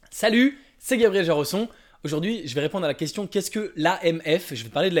Salut, c'est Gabriel Jarosson. Aujourd'hui, je vais répondre à la question qu'est-ce que l'AMF? Je vais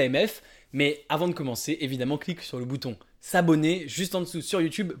te parler de l'AMF, mais avant de commencer, évidemment, clique sur le bouton s'abonner juste en dessous sur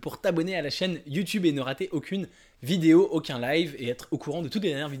YouTube pour t'abonner à la chaîne YouTube et ne rater aucune vidéo, aucun live et être au courant de toutes les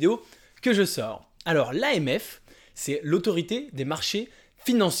dernières vidéos que je sors. Alors, l'AMF, c'est l'autorité des marchés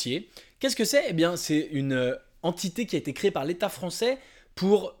financiers. Qu'est-ce que c'est? Eh bien, c'est une entité qui a été créée par l'État français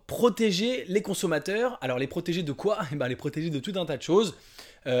pour protéger les consommateurs. Alors, les protéger de quoi? Eh bien, les protéger de tout un tas de choses.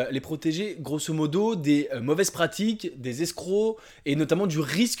 Les protéger grosso modo des mauvaises pratiques, des escrocs et notamment du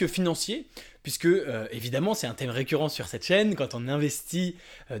risque financier, puisque évidemment c'est un thème récurrent sur cette chaîne, quand on investit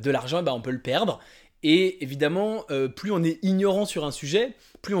de l'argent, on peut le perdre, et évidemment plus on est ignorant sur un sujet,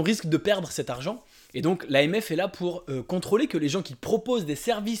 plus on risque de perdre cet argent, et donc l'AMF est là pour contrôler que les gens qui proposent des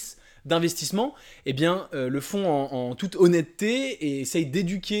services d'investissement le font en toute honnêteté et essayent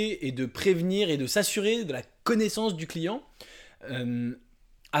d'éduquer et de prévenir et de s'assurer de la connaissance du client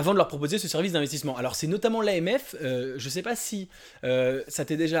avant de leur proposer ce service d'investissement. Alors c'est notamment l'AMF, je ne sais pas si ça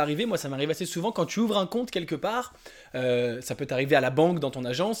t'est déjà arrivé, moi ça m'arrive assez souvent quand tu ouvres un compte quelque part, ça peut t'arriver à la banque, dans ton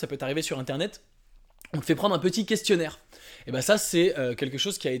agence, ça peut t'arriver sur internet, on te fait prendre un petit questionnaire. Et bien ça c'est quelque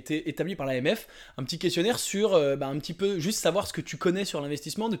chose qui a été établi par l'AMF, un petit questionnaire sur un petit peu juste savoir ce que tu connais sur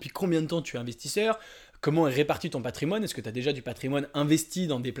l'investissement, depuis combien de temps tu es investisseur, comment est réparti ton patrimoine, est-ce que tu as déjà du patrimoine investi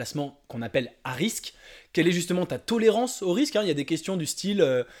dans des placements qu'on appelle à risque, quelle est justement ta tolérance au risque, il y a des questions du style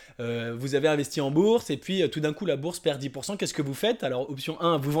vous avez investi en bourse et puis tout d'un coup la bourse perd 10%, qu'est-ce que vous faites? Alors option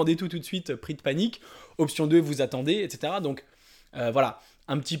 1, vous vendez tout de suite, prix de panique, option 2, vous attendez, etc. Donc voilà,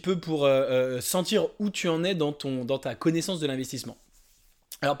 un petit peu pour sentir où tu en es dans ta connaissance de l'investissement.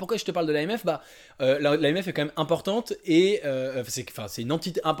 Alors pourquoi je te parle de l'AMF? L'AMF est quand même importante et c'est une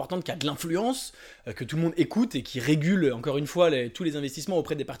entité importante qui a de l'influence, que tout le monde écoute et qui régule encore une fois tous les investissements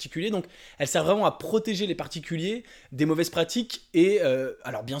auprès des particuliers. Donc elle sert vraiment à protéger les particuliers des mauvaises pratiques et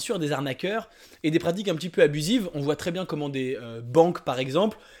alors bien sûr des arnaqueurs et des pratiques un petit peu abusives. On voit très bien comment des banques par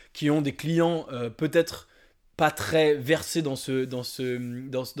exemple qui ont des clients peut-être pas très versés dans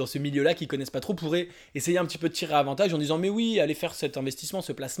ce milieu-là, qui connaissent pas trop, pourraient essayer un petit peu de tirer avantage en disant mais oui, allez faire cet investissement,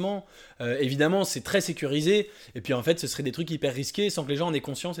 ce placement, évidemment c'est très sécurisé, et puis en fait ce serait des trucs hyper risqués sans que les gens en aient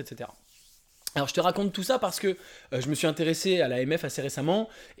conscience, etc. Alors je te raconte tout ça parce que je me suis intéressé à l'AMF assez récemment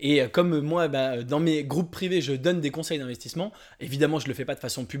et comme moi dans mes groupes privés je donne des conseils d'investissement, évidemment je ne le fais pas de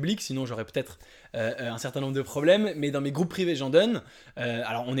façon publique sinon j'aurais peut-être un certain nombre de problèmes, mais dans mes groupes privés j'en donne,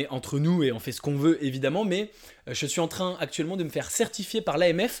 alors on est entre nous et on fait ce qu'on veut évidemment, mais je suis en train actuellement de me faire certifier par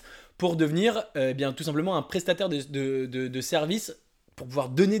l'AMF pour devenir tout simplement un prestataire de services pour pouvoir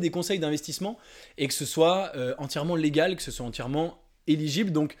donner des conseils d'investissement et que ce soit entièrement légal, que ce soit entièrement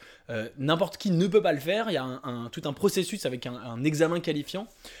éligible, donc n'importe qui ne peut pas le faire. Il y a tout un processus avec un examen qualifiant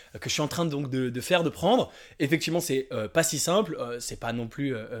que je suis en train donc de prendre. Effectivement c'est pas si simple, c'est pas non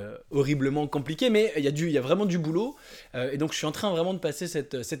plus horriblement compliqué, mais il y a vraiment du boulot, et donc je suis en train vraiment de passer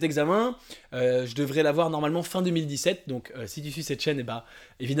cet examen. Je devrais l'avoir normalement fin 2017, donc si tu suis cette chaîne,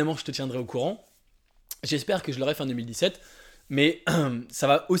 évidemment je te tiendrai au courant. J'espère que je l'aurai fin 2017. Mais ça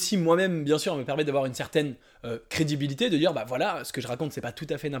va aussi moi-même, bien sûr, me permettre d'avoir une certaine crédibilité, de dire, voilà, ce que je raconte, c'est pas tout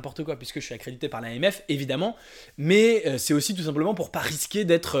à fait n'importe quoi, puisque je suis accrédité par l'AMF, évidemment, mais c'est aussi tout simplement pour pas risquer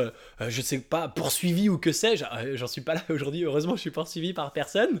d'être, je sais pas, poursuivi ou que sais-je. J'en suis pas là aujourd'hui, heureusement, je suis poursuivi par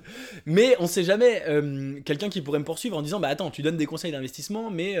personne, mais on sait jamais, quelqu'un qui pourrait me poursuivre en disant, attends, tu donnes des conseils d'investissement,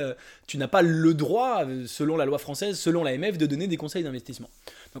 mais tu n'as pas le droit, selon la loi française, selon l'AMF, de donner des conseils d'investissement.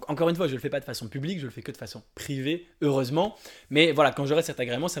 Donc encore une fois, je le fais pas de façon publique, je le fais que de façon privée, heureusement. Mais voilà, quand j'aurai cet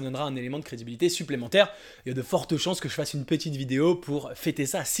agrément, ça me donnera un élément de crédibilité supplémentaire. Il y a de fortes chances que je fasse une petite vidéo pour fêter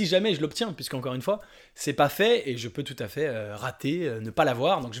ça, si jamais je l'obtiens, puisqu'encore une fois, c'est pas fait et je peux tout à fait rater, ne pas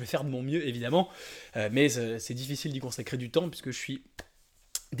l'avoir. Donc je vais faire de mon mieux, évidemment. Mais c'est difficile d'y consacrer du temps, puisque je suis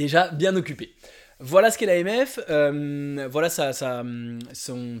déjà bien occupé. Voilà ce qu'est l'AMF, voilà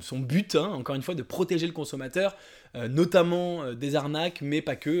son but, encore une fois, de protéger le consommateur, notamment des arnaques, mais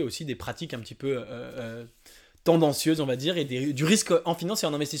pas que, aussi des pratiques un petit peu tendancieuses, on va dire, et du risque en finance et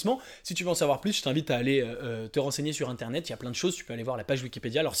en investissement. Si tu veux en savoir plus, je t'invite à aller te renseigner sur internet, il y a plein de choses, tu peux aller voir la page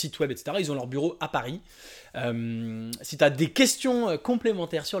Wikipédia, leur site web, etc. Ils ont leur bureau à Paris. Si tu as des questions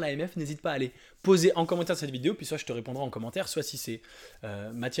complémentaires sur l'AMF, n'hésite pas à aller poser en commentaire cette vidéo, puis soit je te répondrai en commentaire, soit si c'est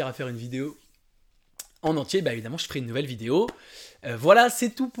matière à faire une vidéo en entier, évidemment je ferai une nouvelle vidéo. Voilà, c'est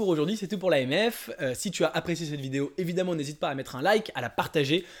tout pour aujourd'hui, c'est tout pour l'AMF. Si tu as apprécié cette vidéo, évidemment n'hésite pas à mettre un like, à la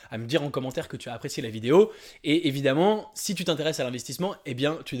partager, à me dire en commentaire que tu as apprécié la vidéo. Et évidemment, si tu t'intéresses à l'investissement,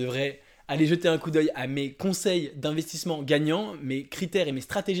 tu devrais aller jeter un coup d'œil à mes conseils d'investissement gagnants, mes critères et mes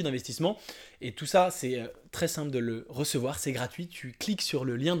stratégies d'investissement. Et tout ça, c'est très simple de le recevoir, c'est gratuit. Tu cliques sur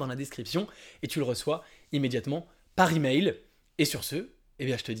le lien dans la description et tu le reçois immédiatement par email. Et sur ce, eh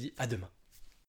bien je te dis à demain.